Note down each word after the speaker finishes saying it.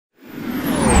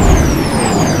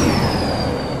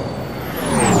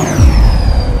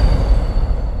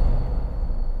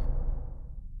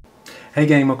Hey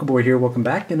gang, Mocha Boy here, welcome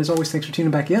back, and as always, thanks for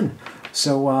tuning back in.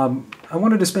 So I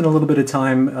wanted to spend a little bit of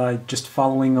time just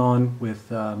following on with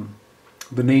the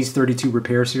Naze32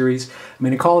 repair series. I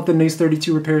mean, I call it the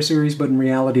Naze32 repair series, but in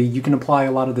reality, you can apply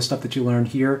a lot of the stuff that you learned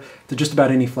here to just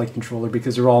about any flight controller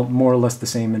because they're all more or less the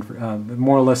same,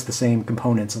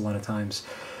 components a lot of times.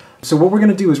 So what we're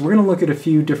going to do is we're going to look at a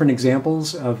few different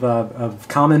examples of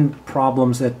common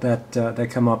problems that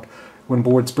come up when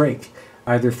boards break.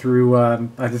 Either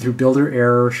through builder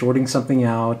error, shorting something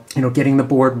out, getting the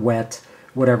board wet,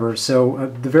 whatever.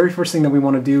 So the very first thing that we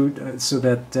want to do so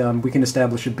that we can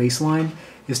establish a baseline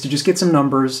is to just get some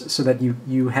numbers so that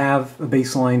you have a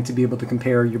baseline to be able to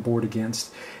compare your board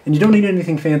against. And you don't need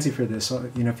anything fancy for this.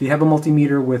 If you have a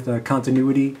multimeter with a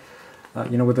continuity,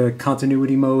 with a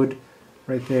continuity mode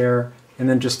right there, and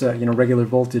then just regular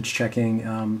voltage checking,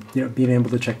 being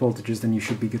able to check voltages, then you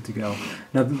should be good to go.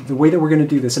 Now the way that we're going to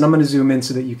do this, and I'm going to zoom in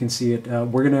so that you can see it. I'm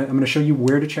going to show you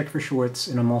where to check for shorts,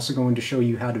 and I'm also going to show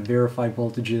you how to verify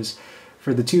voltages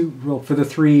for the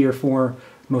three or four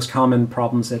most common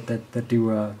problems that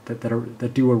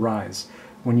do arise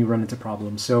when you run into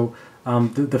problems. So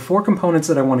the four components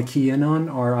that I want to key in on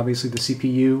are obviously the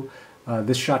CPU,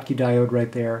 this Schottky diode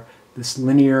right there, this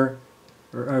linear,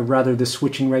 or rather the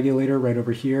switching regulator right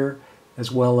over here,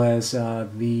 as well as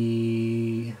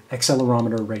the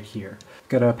accelerometer right here.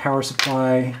 Got a power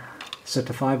supply set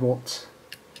to 5 volts.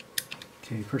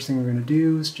 Okay, first thing we're going to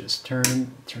do is just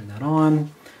turn that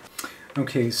on.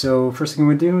 Okay, so first thing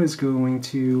we're going to do is going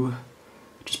to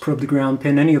just probe the ground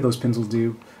pin. Any of those pins will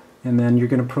do. And then you're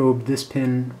going to probe this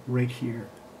pin right here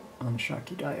on the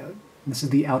Schottky diode. This is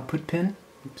the output pin.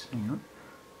 Oops, hang on.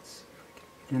 Let's see if I can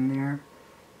get in there.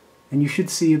 And you should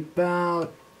see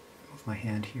about, with my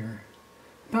hand here,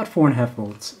 about 4.5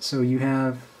 volts. So you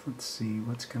have, let's see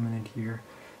what's coming in here.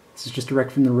 This is just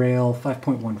direct from the rail,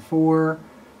 5.14.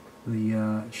 The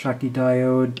Schottky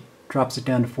diode drops it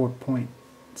down to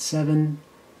 4.7. And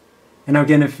now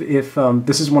again, if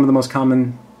this is one of the most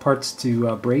common parts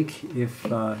to break, if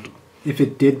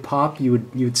it did pop, you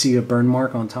would see a burn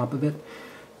mark on top of it.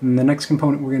 And the next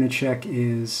component we're going to check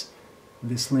is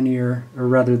this linear, or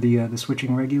rather the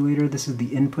switching regulator. This is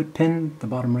the input pin, the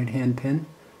bottom right hand pin.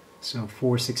 So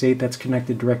 468, that's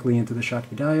connected directly into the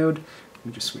Schottky diode. Let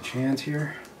me just switch hands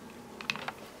here.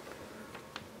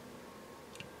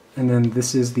 And then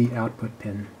this is the output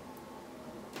pin,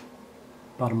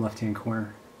 bottom left hand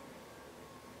corner.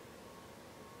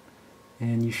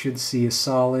 And you should see a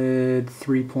solid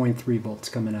 3.3 volts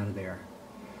coming out of there.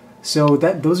 So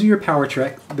those are your power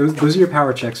checks. Those are your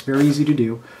power checks. Very easy to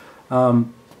do.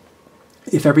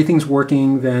 If everything's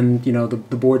working, then the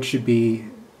board should be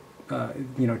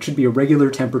it should be a regular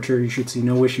temperature. You should see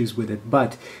no issues with it.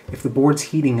 But if the board's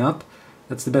heating up,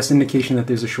 that's the best indication that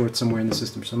there's a short somewhere in the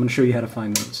system. So I'm going to show you how to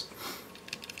find those.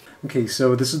 Okay,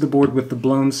 so this is the board with the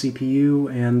blown CPU,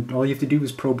 and all you have to do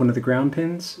is probe one of the ground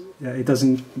pins. It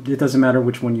doesn't matter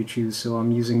which one you choose. So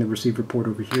I'm using the receiver port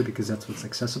over here because that's what's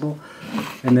accessible.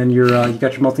 And then you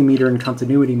got your multimeter in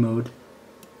continuity mode.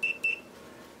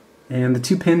 And the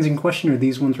two pins in question are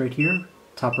these ones right here,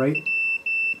 top right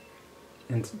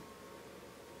and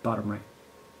bottom right.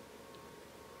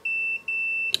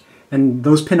 And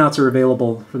those pinouts are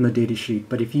available from the data sheet.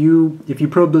 But if you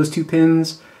probe those two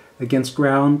pins against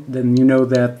ground, then you know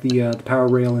that the power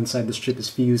rail inside this chip is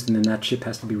fused, and then that chip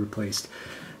has to be replaced.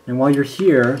 And while you're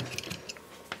here,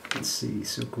 let's see,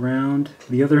 so ground.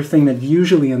 The other thing that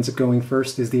usually ends up going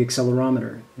first is the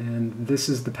accelerometer. And this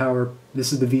is the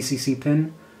VCC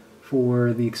pin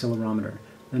for the accelerometer.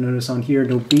 And notice on here,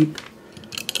 no beep,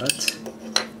 but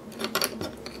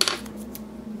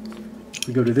if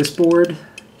we go to this board,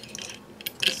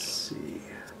 let's see.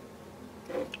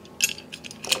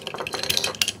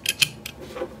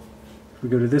 If we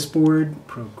go to this board,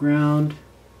 probe ground,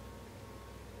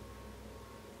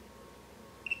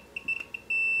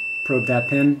 probe that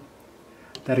pin,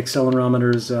 that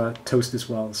accelerometer is toast as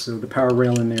well, so the power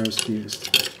rail in there is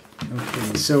fused.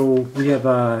 Okay, so we have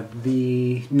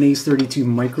the Naze32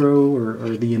 Micro,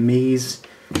 or the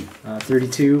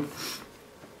Naze32.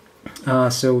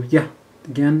 So yeah,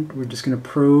 again, we're just going to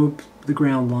probe the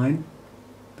ground line,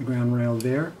 the ground rail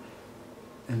there,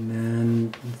 and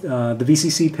then the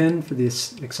VCC pin for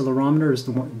this accelerometer is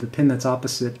the pin that's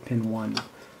opposite pin 1.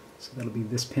 So that'll be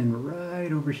this pin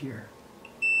right over here.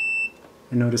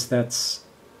 And notice that's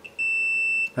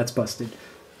busted.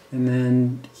 And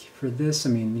then for this, I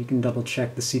mean, you can double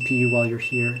check the CPU while you're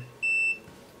here.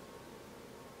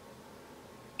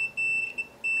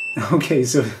 Okay,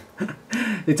 so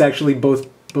it's actually both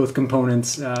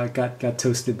components got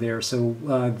toasted there. So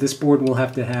this board will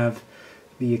have to have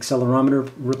the accelerometer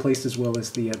replaced, as well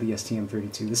as the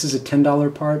STM32. This is a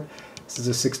 $10 part. This is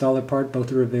a $6 part.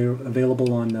 Both are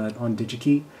available on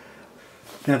DigiKey.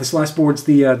 Now this last board's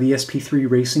the SP3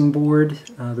 Racing board.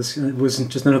 This was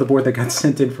just another board that got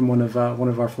sent in from one of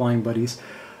our flying buddies.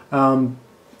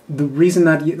 The reason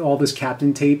that all this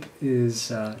captain tape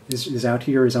is out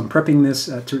here is I'm prepping this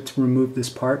to remove this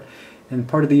part, and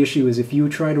part of the issue is if you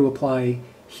try to apply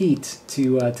heat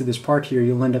to this part here,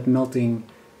 you'll end up melting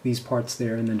these parts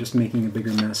there and then just making a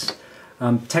bigger mess.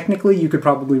 Technically, you could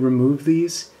probably remove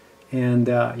these and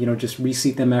just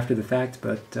reseat them after the fact,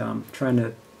 but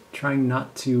trying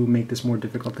not to make this more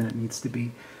difficult than it needs to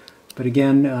be. But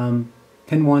again,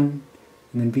 pin 1,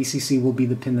 and then VCC will be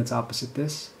the pin that's opposite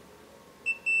this.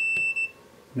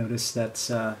 Notice that's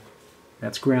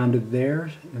grounded there,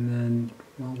 and then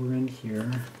while we're in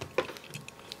here,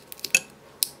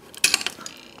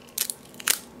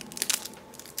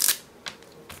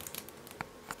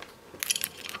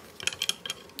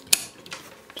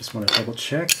 just want to double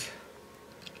check.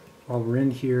 While we're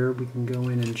in here, we can go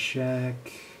in and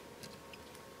check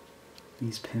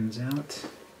these pins out.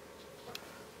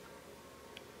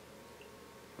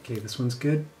 Okay, this one's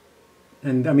good.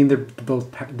 And I mean, they're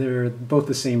both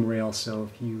the same rail, so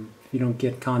if you don't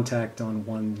get contact on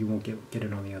one, you won't get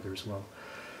it on the other as well.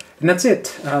 And that's it.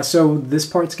 So this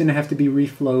part's going to have to be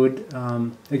reflowed.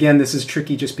 Again, this is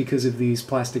tricky just because of these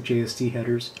plastic JST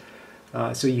headers.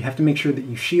 So you have to make sure that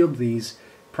you shield these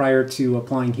prior to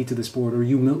applying heat to this board, or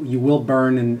you will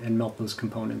burn and melt those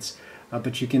components.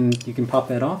 But you can pop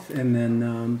that off and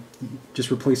then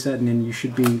just replace that, and then you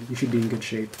should be in good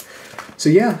shape. So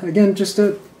yeah, again, just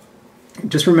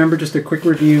remember, just a quick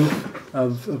review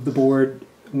of the board.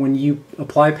 When you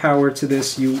apply power to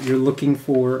this, you're looking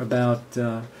for about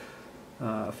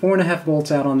 4.5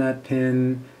 volts out on that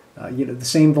pin. The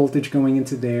same voltage going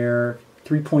into there,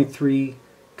 3.3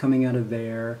 coming out of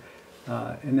there,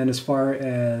 and then as far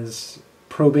as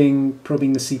probing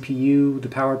the CPU, the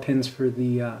power pins for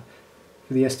the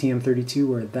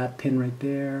STM32 are that pin right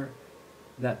there,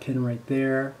 that pin right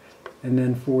there. And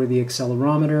then for the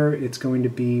accelerometer, it's going to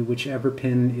be whichever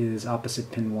pin is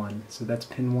opposite pin 1. So that's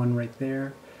pin 1 right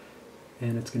there,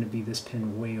 and it's going to be this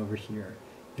pin way over here.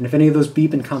 And if any of those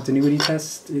beep in continuity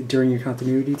tests, during your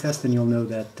continuity test, then you'll know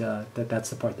that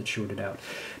that's the part that's shorted out.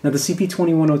 Now the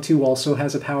CP2102 also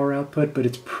has a power output, but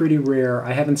it's pretty rare.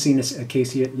 I haven't seen a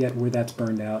case yet where that's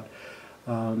burned out.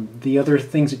 The other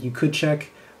things that you could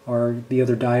check are the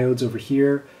other diodes over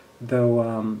here,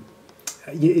 though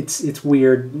it's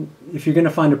weird. If you're going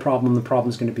to find a problem, the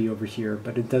problem's going to be over here,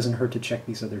 but it doesn't hurt to check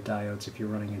these other diodes if you're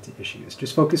running into issues.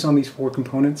 Just focus on these 4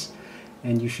 components,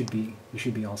 and you should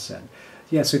be all set.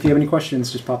 Yeah, so if you have any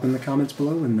questions, just pop in the comments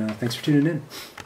below, and thanks for tuning in.